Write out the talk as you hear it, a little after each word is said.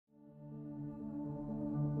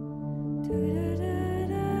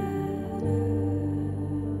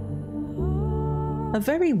A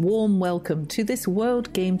very warm welcome to this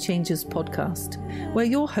World Game Changers podcast, where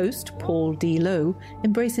your host, Paul D. Lowe,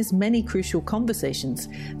 embraces many crucial conversations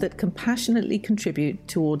that compassionately contribute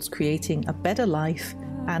towards creating a better life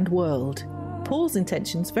and world. Paul's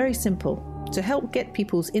intention is very simple: to help get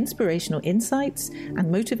people's inspirational insights and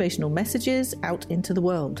motivational messages out into the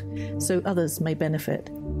world, so others may benefit.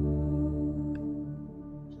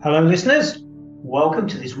 Hello, listeners. Welcome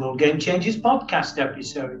to this World Game Changers podcast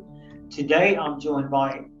episode. Today, I'm joined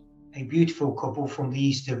by a beautiful couple from the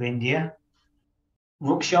east of India,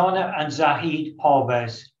 Rukhsana and Zahid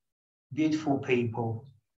Parvez. Beautiful people.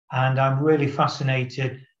 And I'm really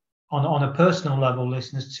fascinated on a personal level,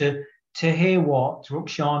 listeners, to hear what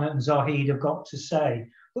Rukhsana and Zahid have got to say.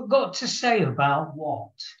 But got to say about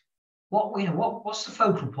what? What's the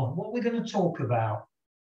focal point? What we're going to talk about?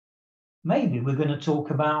 Maybe we're going to talk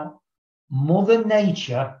about Mother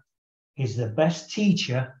Nature is the best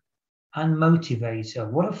teacher and motivator.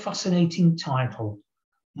 What a fascinating title.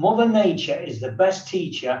 Mother Nature is the best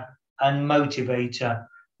teacher and motivator.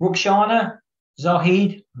 Rukhsana,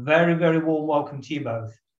 Zahid, very, very warm welcome to you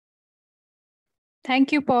both.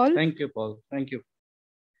 Thank you, Paul. Thank you, Paul. Thank you.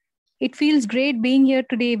 It feels great being here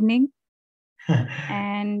today evening.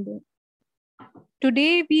 And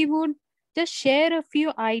today we would just share a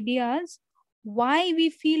few ideas why we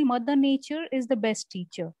feel Mother Nature is the best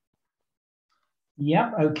teacher.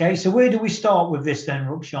 Yeah, okay. So where do we start with this then,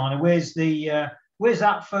 Rukhsana? Where's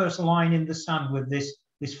that first line in the sand with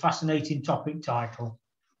this fascinating topic title?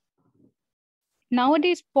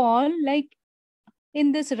 Nowadays, Paul, like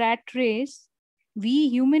in this rat race, we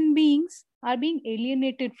human beings are being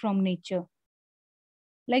alienated from nature.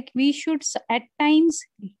 Like we should at times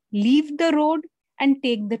leave the road and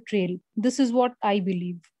take the trail. This is what I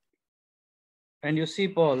believe. And you see,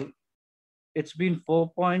 Paul, it's been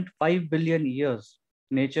 4.5 billion years.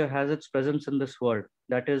 Nature has its presence in this world.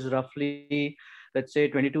 That is roughly, let's say,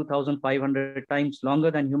 22,500 times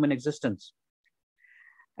longer than human existence.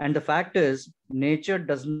 And the fact is, nature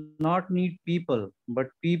does not need people, but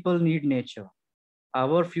people need nature.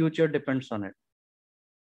 Our future depends on it.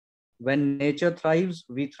 When nature thrives,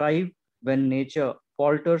 we thrive. When nature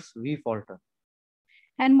falters, we falter.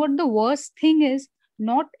 And what the worst thing is,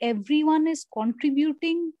 not everyone is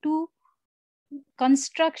contributing to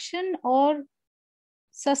construction or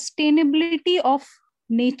sustainability of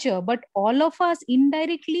nature, but all of us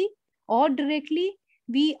indirectly or directly,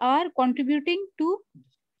 we are contributing to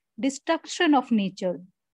destruction of nature.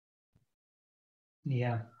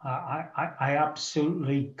 Yeah, I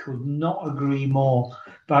absolutely could not agree more.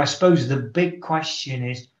 But I suppose the big question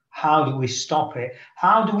is, how do we stop it?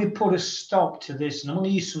 How do we put a stop to this? And I'm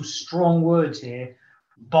going to use some strong words here: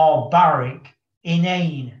 barbaric,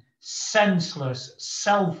 inane, senseless,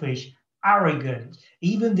 selfish, arrogant,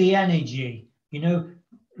 even the energy,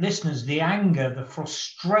 listeners, the anger, the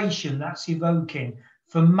frustration that's evoking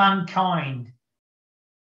for mankind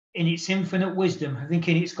in its infinite wisdom,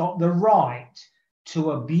 thinking it's got the right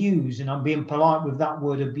to abuse, and I'm being polite with that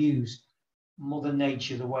word, abuse, Mother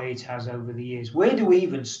Nature the way it has over the years. Where do we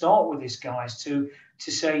even start with this, guys, to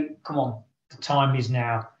say, come on, the time is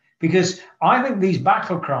now? Because I think these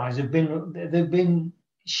battle cries they've been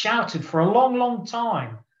shouted for a long, long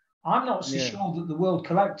time. I'm not so sure that the world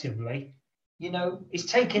collectively, is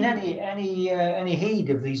taking any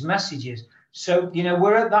heed of these messages. So,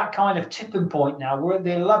 we're at that kind of tipping point now. We're at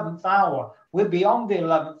the 11th hour. We're beyond the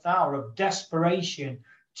 11th hour of desperation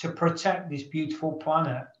to protect this beautiful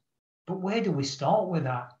planet. But where do we start with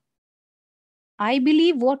that? I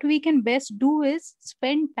believe what we can best do is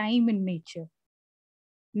spend time in nature.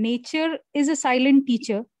 Nature is a silent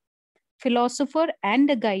teacher, philosopher, and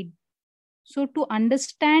a guide. So to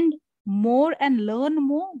understand more and learn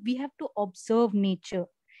more, we have to observe nature.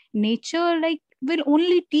 Nature will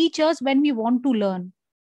only teach us when we want to learn.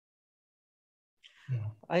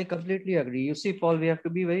 I completely agree. You see, Paul, we have to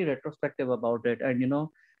be very retrospective about it. And,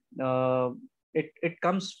 it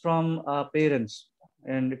comes from our parents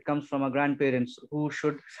and it comes from our grandparents who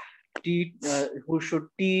should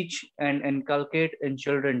teach and inculcate in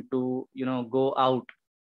children to, go out,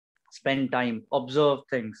 spend time, observe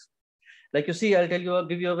things. Like you see, give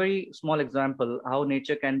you a very small example how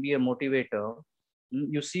nature can be a motivator.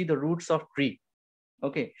 You see the roots of tree.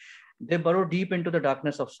 Okay. They burrow deep into the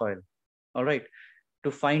darkness of soil. All right.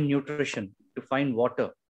 To find nutrition, to find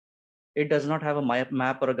water. It does not have a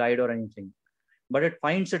map or a guide or anything, but it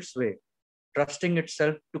finds its way, trusting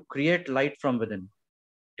itself to create light from within,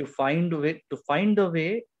 to find the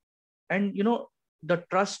way, and the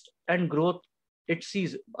trust and growth it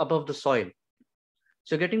sees above the soil.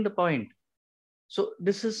 So getting the point. So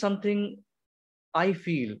this is something I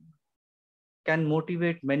feel can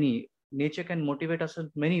motivate many. Nature can motivate us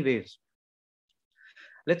in many ways.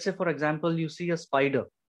 Let's say, for example, you see a spider.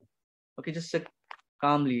 Okay, just sit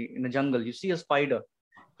calmly in a jungle. You see a spider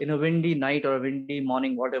in a windy night or a windy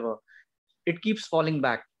morning, whatever. It keeps falling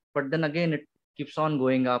back, but then again, it keeps on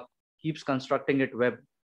going up, keeps constructing its web.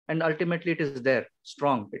 And ultimately, it is there,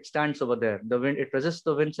 strong. It stands over there. The wind, it resists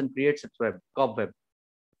the winds and creates its web, cobweb.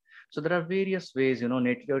 So there are various ways,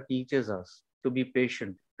 nature teaches us to be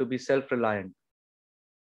patient, to be self-reliant.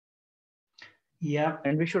 Yeah.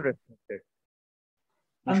 And we should respect it.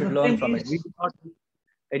 We should learn from it. We do not need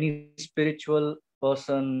any spiritual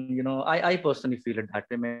person, I personally feel it that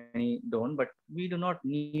way. Many don't, but we do not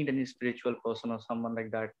need any spiritual person or someone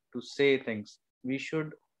like that to say things. We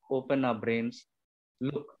should open our brains,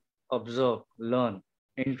 look, observe, learn,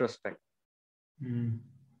 introspect.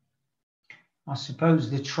 I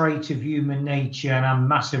suppose the trait of human nature, and I'm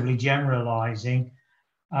massively generalizing,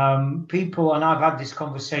 people, and I've had this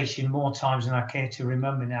conversation more times than I care to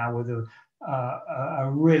remember now, with a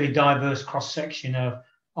really diverse cross-section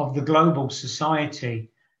of the global society.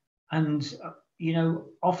 And,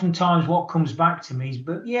 oftentimes what comes back to me is,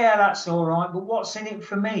 but yeah, that's all right, but what's in it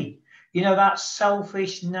for me? That's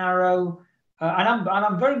selfish, narrow, and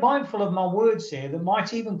I'm very mindful of my words here that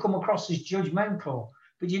might even come across as judgmental.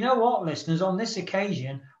 But you know what, listeners, on this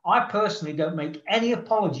occasion, I personally don't make any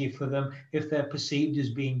apology for them if they're perceived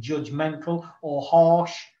as being judgmental or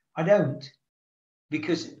harsh. I don't.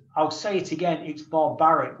 Because I'll say it again, it's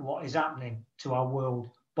barbaric what is happening to our world.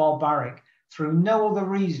 Barbaric. Through no other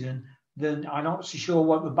reason than, I'm not so sure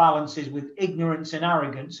what the balance is with ignorance and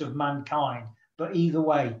arrogance of mankind. But either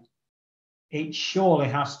way, it surely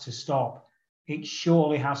has to stop. It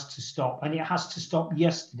surely has to stop. And it has to stop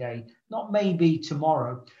yesterday, not maybe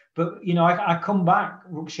tomorrow. But, I come back,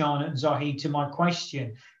 Rukhsana and Zahid, to my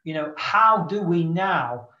question. How do we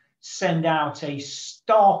now send out a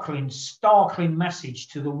startling message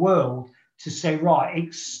to the world to say, right,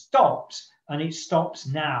 it stops, and it stops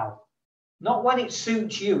now? Not when it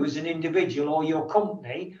suits you as an individual or your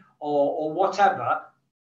company or whatever,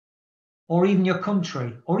 or even your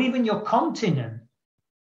country, or even your continent.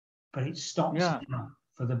 But it stops now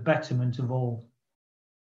for the betterment of all.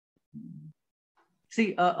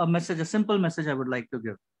 See, a simple message I would like to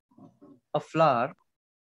give. A flower,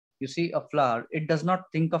 it does not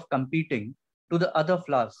think of competing to the other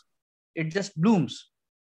flowers. It just blooms.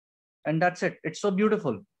 And that's it. It's so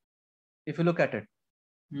beautiful if you look at it.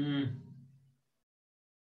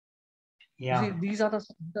 Yeah. You see, these are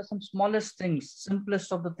some smallest things,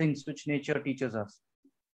 simplest of the things which nature teaches us.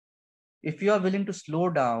 If you are willing to slow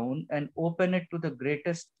down and open it to the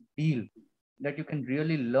greatest deal, that you can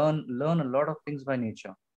really learn a lot of things by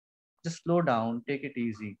nature. Just slow down, take it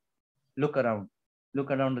easy, look around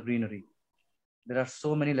the greenery. There are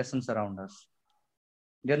so many lessons around us.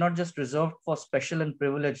 They're not just reserved for special and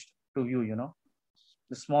privileged to view,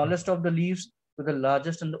 The smallest of the leaves to the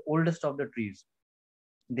largest and the oldest of the trees.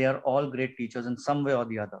 They are all great teachers in some way or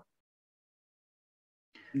the other.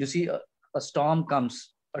 You see, a storm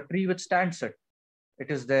comes, a tree withstands it. It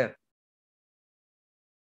is there.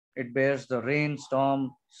 It bears the rain,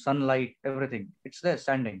 storm, sunlight, everything. It's there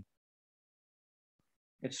standing.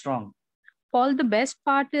 It's strong. Paul, the best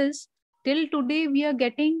part is, till today we are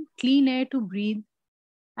getting clean air to breathe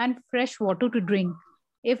and fresh water to drink.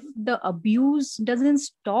 If the abuse doesn't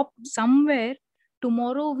stop somewhere,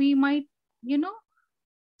 tomorrow we might,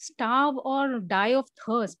 starve or die of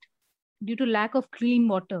thirst due to lack of clean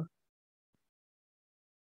water.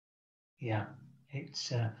 Yeah,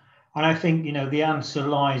 it's and I think the answer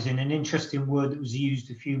lies in an interesting word that was used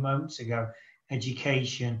a few moments ago: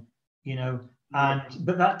 education.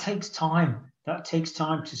 But that takes time. That takes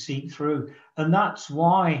time to seep through, and that's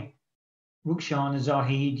why, Rukhsana,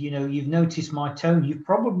 Zahid, you've noticed my tone. You've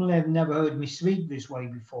probably never heard me speak this way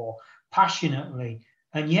before, passionately,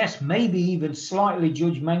 and yes, maybe even slightly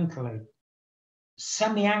judgmentally,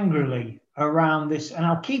 semi-angrily around this. And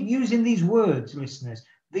I'll keep using these words, listeners.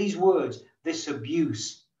 These words, this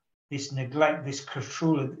abuse, this neglect, this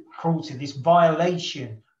cruelty, this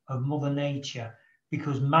violation of Mother Nature,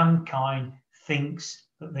 because mankind thinks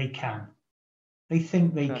that they can. They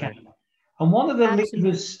think they can. And one of the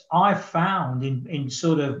levers I've found in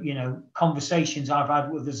sort of, conversations I've had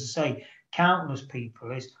with, as I say, countless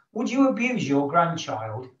people is, would you abuse your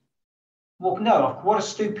grandchild? Well, no, what a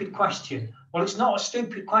stupid question. Well, it's not a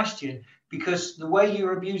stupid question, because the way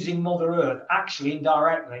you're abusing Mother Earth, actually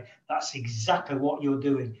indirectly, that's exactly what you're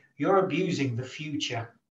doing. You're abusing the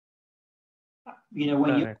future.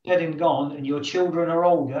 When you're dead and gone and your children are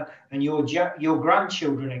older and your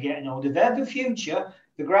grandchildren are getting older, they're the future,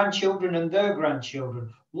 the grandchildren and their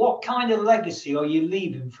grandchildren. what kind of legacy are you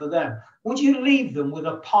leaving for them? Would you leave them with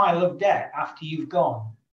a pile of debt after you've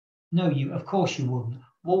gone? No, of course you wouldn't.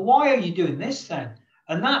 Well, why are you doing this then?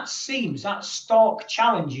 And that stark,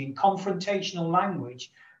 challenging, confrontational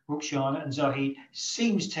language, Rukhsana and Zahid,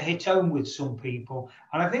 seems to hit home with some people.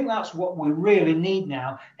 And I think that's what we really need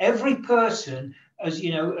now. Every person, as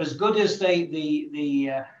you know, as good as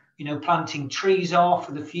planting trees are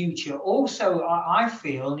for the future. Also, I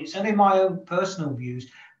feel, and it's only my own personal views,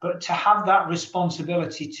 but to have that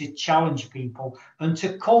responsibility to challenge people and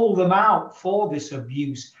to call them out for this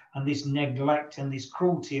abuse and this neglect and this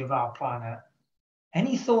cruelty of our planet.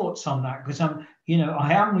 Any thoughts on that? Because I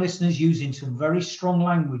am listeners using some very strong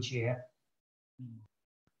language here.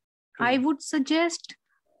 I would suggest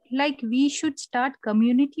we should start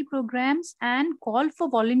community programs and call for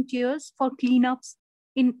volunteers for cleanups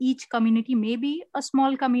in each community, maybe a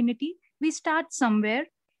small community. We start somewhere,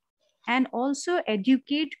 and also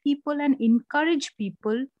educate people and encourage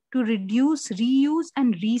people to reduce, reuse,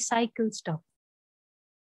 and recycle stuff.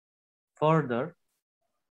 Further,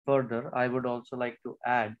 I would also like to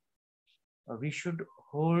add, we should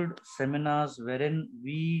hold seminars wherein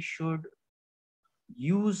we should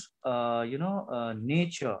use,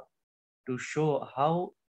 nature to show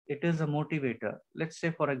how it is a motivator. Let's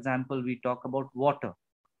say, for example, we talk about water.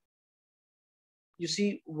 You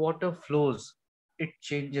see, water flows, it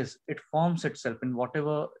changes, it forms itself in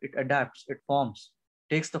whatever it adapts, it forms,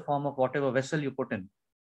 takes the form of whatever vessel you put in.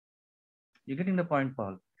 You're getting the point,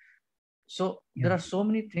 Paul? So there are so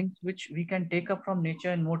many things which we can take up from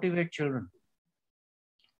nature and motivate children.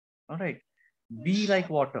 All right. Be like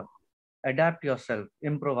water. Adapt yourself.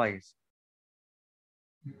 Improvise.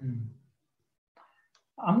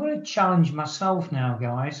 I'm going to challenge myself now,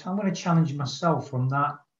 guys. I'm going to challenge myself from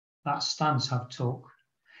that stance I've took.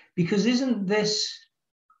 Because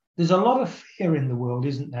there's a lot of fear in the world,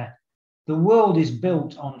 isn't there? The world is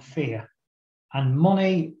built on fear. And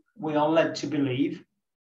money, we are led to believe,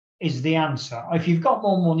 is the answer. If you've got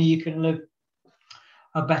more money, you can live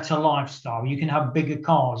a better lifestyle. You can have bigger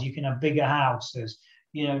cars. You can have bigger houses,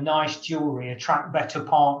 nice jewelry, attract better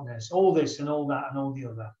partners, all this and all that and all the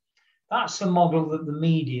other. That's a model that the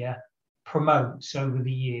media promotes over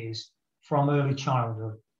the years from early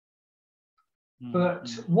childhood. But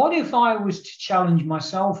what if I was to challenge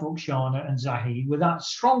myself, Rukhsana and Zahid, with that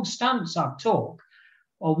strong stance I've took?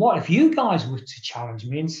 Or what if you guys were to challenge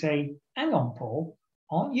me and say, hang on, Paul,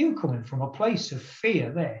 aren't you coming from a place of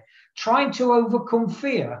fear there? Trying to overcome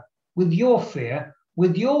fear, with your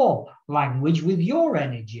language, with your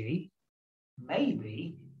energy.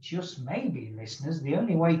 Maybe, just maybe, listeners, the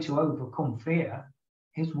only way to overcome fear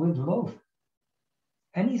is with love.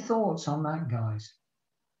 Any thoughts on that, guys?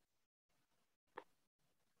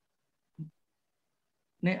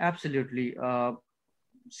 No, absolutely. So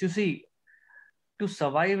you see, to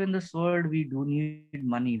survive in this world, we do need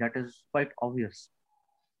money. That is quite obvious.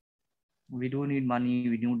 We do need money.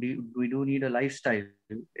 We do need a lifestyle.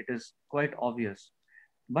 It is quite obvious.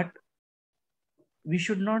 But we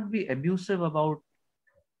should not be abusive about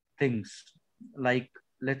things. Like,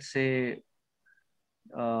 let's say,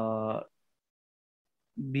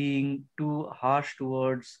 being too harsh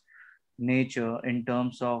towards nature in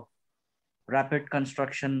terms of rapid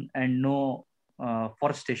construction and no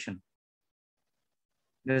forestation.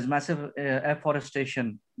 There is massive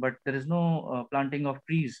afforestation, but there is no planting of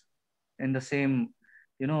trees in the same,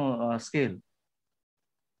 scale.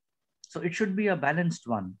 So it should be a balanced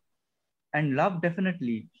one. And love,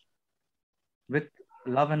 definitely, with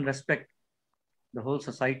love and respect, the whole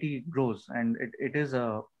society grows, and it is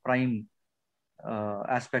a prime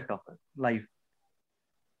aspect of life.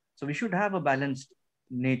 So we should have a balanced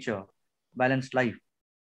nature, balanced life.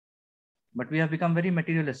 But we have become very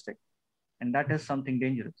materialistic, and that is something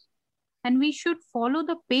dangerous. And we should follow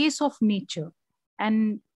the pace of nature.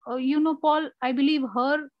 And, Paul, I believe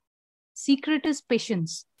her secret is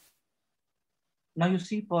patience. Now, you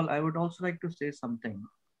see, Paul, I would also like to say something.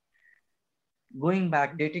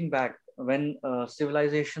 Dating back, when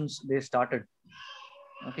civilizations, they started,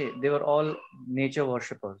 okay, they were all nature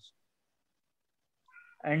worshippers.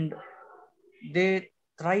 And they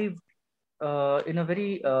thrived in a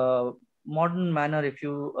very modern manner. If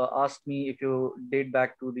you ask me, if you date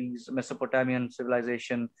back to these Mesopotamian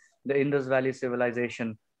civilization, the Indus Valley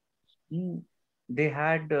civilization, they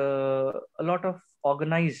had a lot of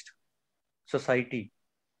organized society,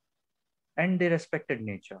 and they respected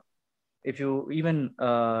nature. If you even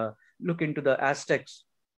look into the Aztecs,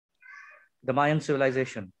 the Mayan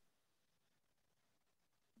civilization,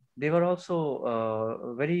 they were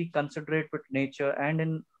also very considerate with nature and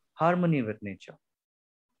in harmony with nature.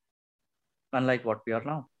 unlike what we are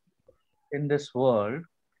now. In this world,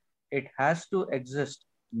 it has to exist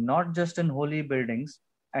not just in holy buildings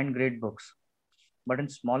and great books, but in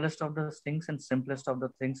smallest of the things and simplest of the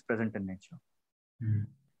things present in nature. Mm.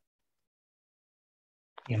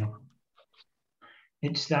 Yeah,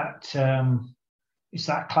 it's that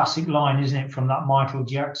classic line, isn't it, from that Michael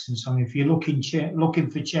Jackson song? If you're looking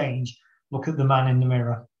for change, look at the man in the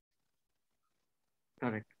mirror.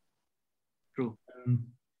 Correct. True.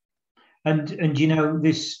 And you know,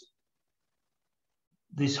 this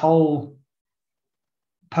whole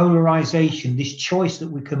polarization, this choice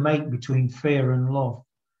that we can make between fear and love.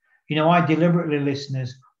 You know, I deliberately,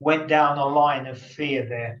 listeners, went down a line of fear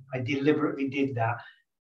there. I deliberately did that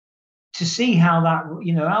to see how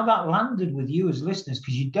that landed with you as listeners,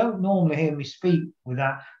 because you don't normally hear me speak with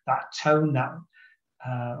that tone, that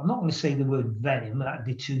I'm not going to say the word venom, that'd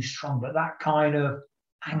be too strong, but that kind of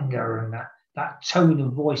anger and that tone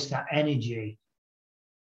of voice, that energy.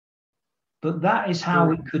 But that is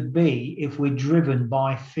how it could be if we're driven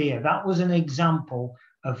by fear. That was an example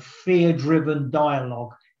of fear-driven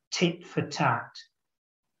dialogue, tit for tat,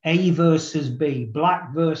 A versus B,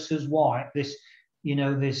 black versus white, this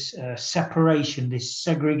separation, this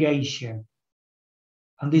segregation.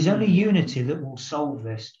 And there's only unity that will solve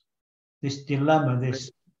this dilemma,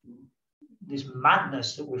 this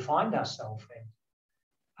madness that we find ourselves in.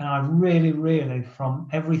 And I really, really, from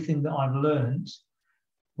everything that I've learned,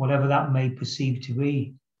 whatever that may perceive to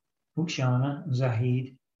be, Rukhsana,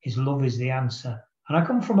 Zahid, is love is the answer. And I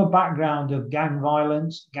come from a background of gang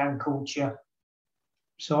violence, gang culture.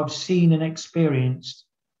 So I've seen and experienced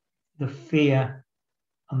the fear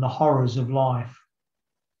and the horrors of life.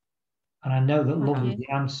 And I know that love is the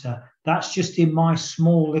answer. That's just in my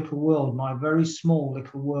small little world, my very small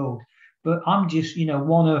little world. But I'm just,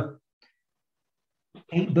 one of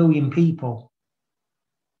 8 billion people.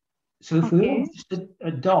 So if we all just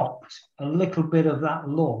adopt a little bit of that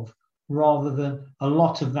love rather than a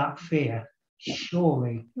lot of that fear,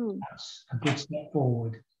 surely that's a good step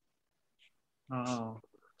forward. Oh,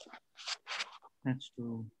 that's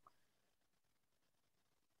true.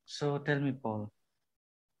 So tell me, Paul,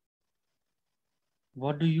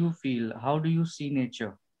 what do you feel? How do you see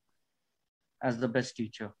nature as the best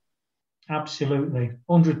teacher? Absolutely,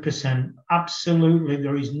 100%. Absolutely,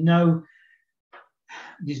 there's no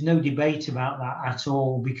debate about that at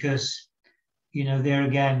all, because there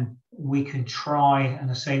again we can try,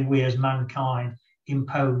 and I say we as mankind,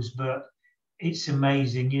 impose, but it's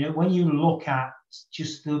amazing. When you look at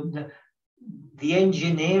just the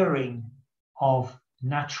engineering of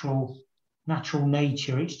natural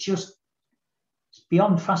nature, it's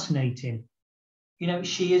beyond fascinating.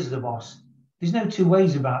 She is the boss. There's no two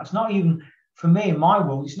ways about it. It's not even, for me in my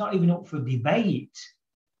world, it's not even up for debate.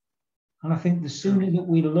 And I think the sooner that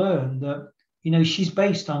we learn that, she's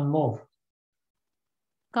based on love.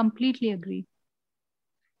 Completely agree.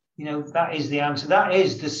 That is the answer. That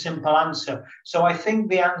is the simple answer. So I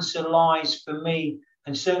think the answer lies for me,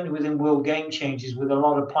 and certainly within World Game Changers, with a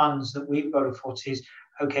lot of plans that we've got afoot, is,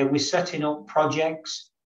 okay, we're setting up projects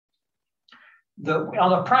that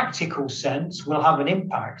on a practical sense will have an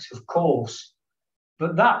impact, of course.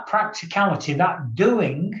 But that practicality, that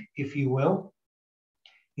doing, if you will,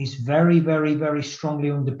 is very, very, very strongly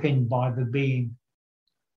underpinned by the being.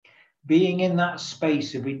 Being in that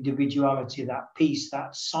space of individuality, that peace,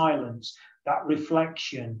 that silence, that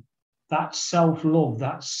reflection, that self-love,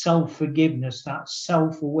 that self-forgiveness, that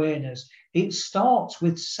self-awareness. It starts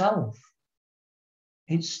with self.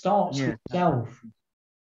 It starts with self.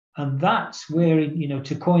 And that's where,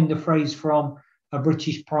 to coin the phrase from a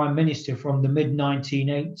British Prime Minister from the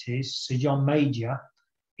mid-1980s, Sir John Major,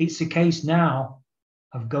 it's a case now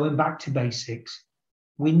of going back to basics.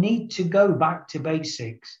 We need to go back to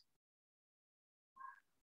basics.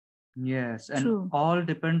 Yes, and all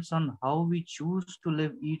depends on how we choose to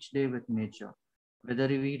live each day with nature, whether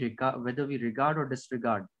we regard or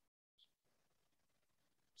disregard.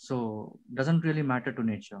 So doesn't really matter to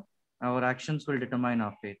nature. Our actions will determine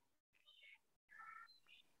our fate.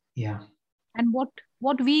 Yeah. And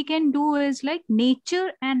what we can do is, like,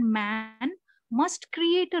 nature and man must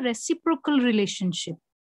create a reciprocal relationship.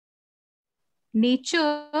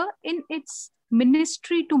 Nature in its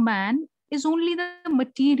ministry to man is only the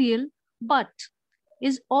material, but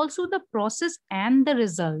is also the process and the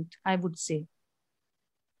result, I would say.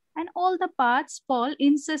 And all the parts, Paul,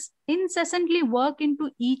 incessantly work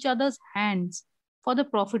into each other's hands for the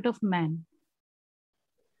profit of man.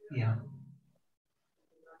 Yeah.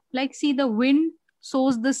 Like, see, the wind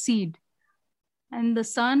sows the seed, and the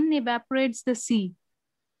sun evaporates the sea,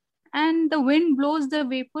 and the wind blows the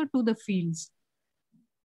vapor to the fields.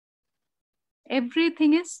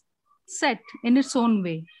 everything is set in its own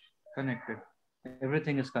way. Connected.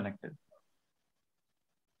 Everything is connected.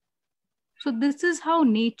 So this is how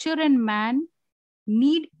nature and man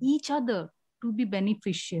need each other to be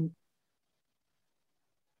beneficial.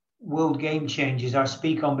 World Game Changers, I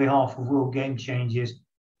speak on behalf of World Game Changers,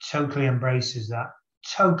 totally embraces that.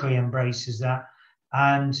 Totally embraces that.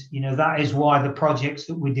 And, that is why the projects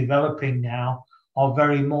that we're developing now are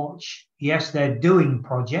very much, yes, they're doing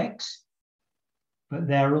projects, but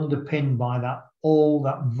they're underpinned by that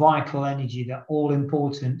vital energy, that all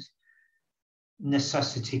important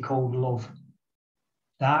necessity called love.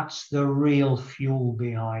 That's the real fuel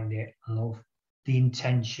behind it, love, the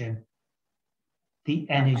intention, the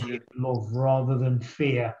energy of love rather than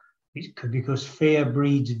fear. Because fear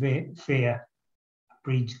breeds fear,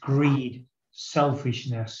 breeds greed,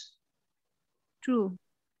 selfishness. True.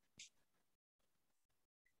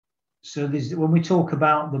 So when we talk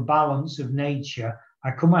about the balance of nature,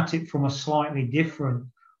 I come at it from a slightly different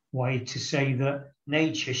way to say that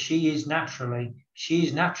nature, she is naturally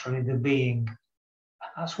the being.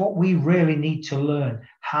 That's what we really need to learn,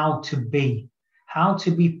 how to be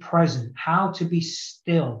present, how to be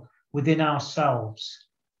still within ourselves,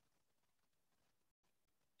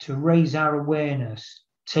 to raise our awareness,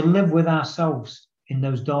 to live with ourselves in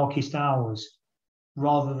those darkest hours,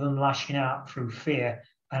 rather than lashing out through fear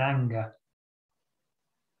and anger.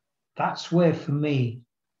 That's where, for me,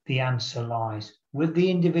 the answer lies. With the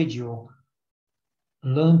individual,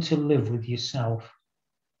 learn to live with yourself.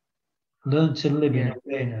 Learn to live in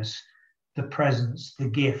awareness, the presence, the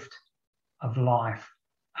gift of life,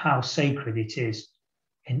 how sacred it is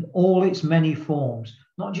in all its many forms,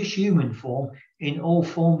 not just human form, in all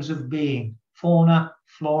forms of being, fauna,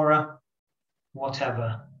 flora,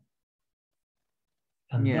 whatever.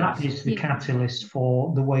 And that is the catalyst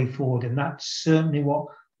for the way forward. And that's certainly what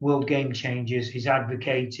World Game Changers is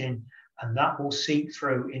advocating. And that will seep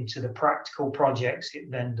through into the practical projects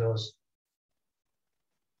it then does.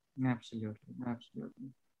 Absolutely. Absolutely.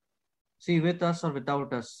 See, with us or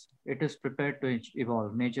without us, it is prepared to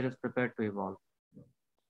evolve. Nature is prepared to evolve.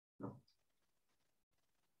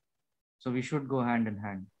 So we should go hand in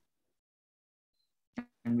hand.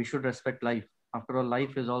 And we should respect life. After all,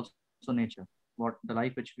 life is also nature. What the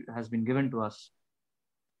life which has been given to us.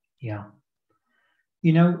 Yeah.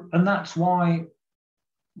 And that's why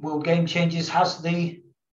World Game Changers has the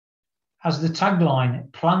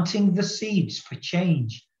tagline, planting the seeds for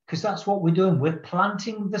change, because that's what we're doing. We're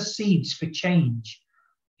planting the seeds for change.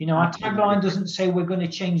 Our tagline doesn't say we're going to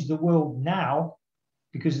change the world now,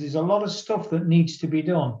 because there's a lot of stuff that needs to be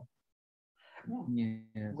done.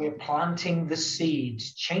 Yes. We're planting the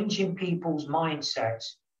seeds, changing people's mindsets,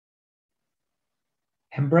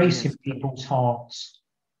 embracing people's hearts.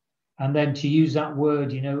 And then to use that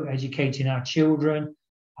word, educating our children,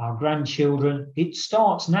 our grandchildren. It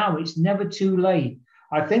starts now. It's never too late.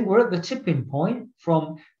 I think we're at the tipping point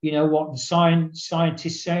from, what the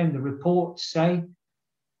scientists say and the reports say.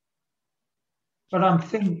 But I'm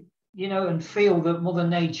thinking, and feel that Mother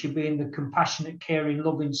Nature, being the compassionate, caring,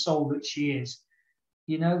 loving soul that she is,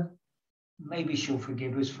 maybe she'll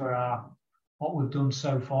forgive us for what we've done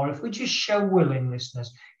so far. If we just show willing,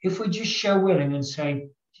 listeners, if we just show willing and say,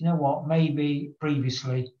 you know what, maybe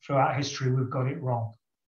previously throughout history we've got it wrong,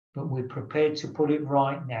 but we're prepared to put it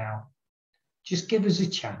right now. Just give us a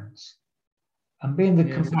chance. And being the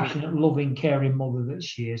compassionate, loving, caring mother that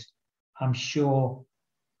she is, I'm sure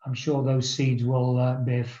those seeds will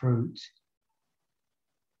bear fruit.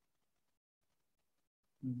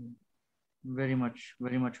 Very much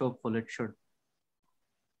hopeful it should.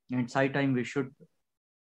 And it's high time we should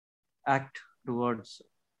act towards,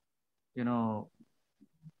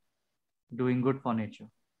 doing good for nature.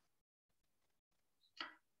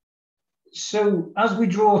 So as we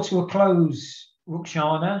draw to a close,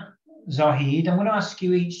 Rukhsana, Zahid, I'm going to ask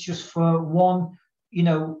you each just for one,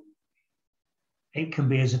 it can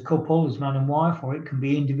be as a couple, as man and wife, or it can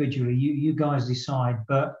be individually. You guys decide.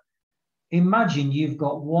 But imagine you've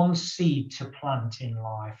got one seed to plant in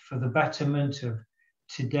life for the betterment of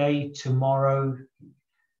today, tomorrow,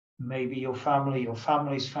 maybe your family, your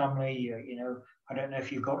family's family. I don't know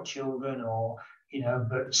if you've got children or,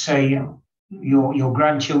 but say your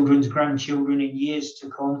grandchildren's grandchildren in years to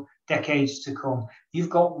come, decades to come. You've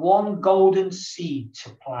got one golden seed to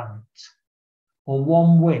plant, or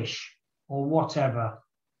one wish, or whatever.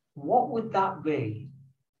 What would that be?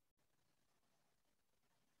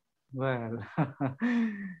 Well,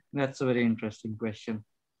 that's a very interesting question.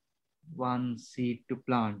 One seed to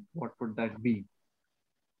plant, what would that be?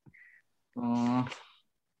 If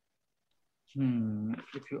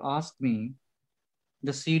you ask me,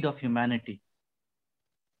 the seed of humanity.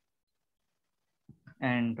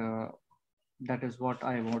 And that is what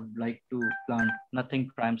I would like to plant. Nothing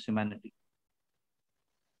triumphs humanity.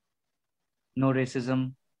 No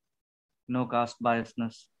racism, no caste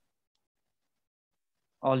biasness.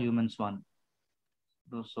 All humans one.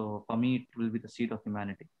 So for me, it will be the seed of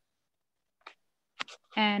humanity.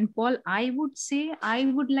 And Paul, I would say I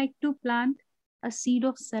would like to plant a seed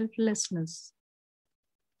of selflessness,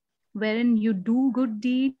 wherein you do good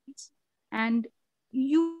deeds and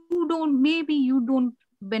you don't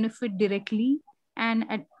benefit directly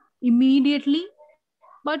and immediately,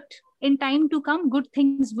 but in time to come, good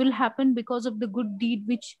things will happen because of the good deed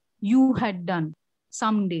which you had done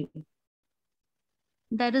someday.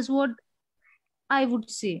 That is what I would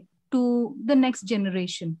say to the next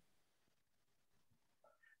generation.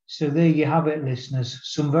 So there you have it, listeners.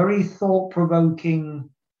 Some very thought-provoking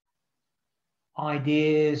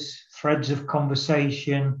ideas, threads of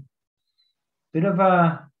conversation. Bit of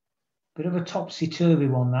a topsy-turvy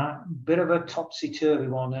one, that. Bit of a topsy-turvy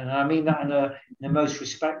one. And I mean that in the most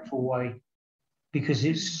respectful way, because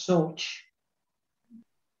it's such,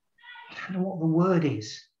 I don't know what the word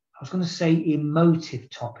is. I was going to say emotive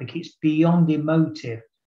topic. It's beyond emotive.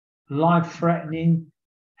 Life-threatening.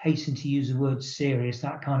 Hasten to use the word serious,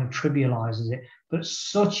 that kind of trivializes it, but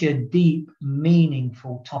such a deep,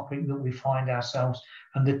 meaningful topic that we find ourselves,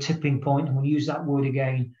 and the tipping point, and we'll use that word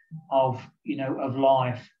again, of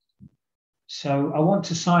life. So I want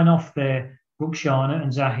to sign off there, Rukhsana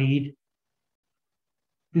and Zahid.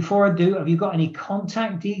 Before I do, have you got any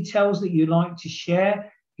contact details that you'd like to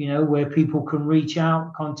share, where people can reach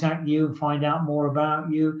out, contact you and find out more about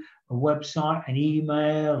you? A website, an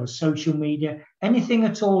email, a social media, anything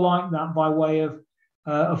at all like that by way of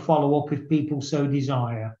a follow-up if people so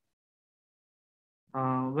desire?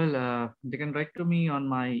 They can write to me on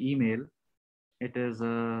my email. It is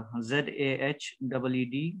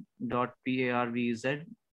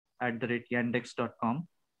zahed.parvz@yandex.com,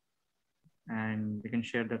 and they can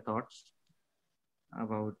share their thoughts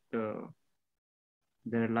about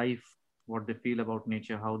their life, what they feel about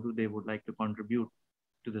nature, how they would like to contribute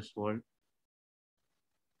to this world,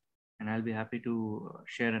 and I'll be happy to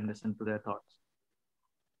share and listen to their thoughts.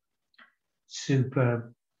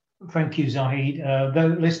 Superb. Thank you, Zahid.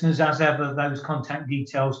 Listeners, as ever, those contact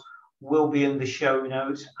details will be in the show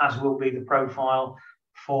notes, as will be the profile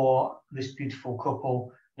for this beautiful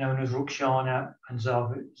couple known as Rukhsana and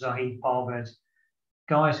Zahid Parvez.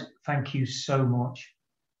 Guys, thank you so much.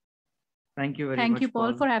 Thank you very much. Thank you,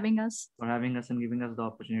 Paul, for having us. For having us and giving us the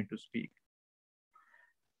opportunity to speak.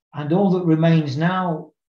 And all that remains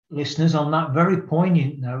now, listeners, on that very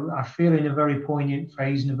poignant note, I feel in a very poignant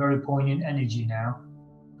phase and a very poignant energy now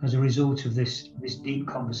as a result of this deep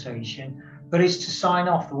conversation. But it's to sign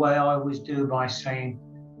off the way I always do by saying,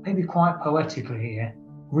 maybe quite poetically here,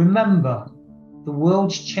 remember, the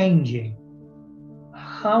world's changing.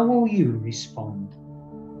 How will you respond?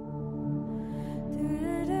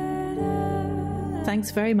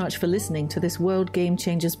 Thanks very much for listening to this World Game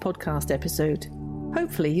Changers podcast episode.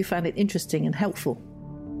 Hopefully you found it interesting and helpful.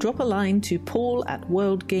 Drop a line to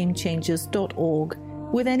paul@worldgamechangers.org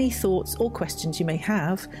with any thoughts or questions you may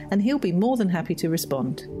have, and he'll be more than happy to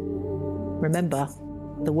respond. Remember,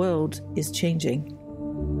 the world is changing.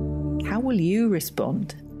 How will you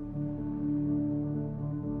respond?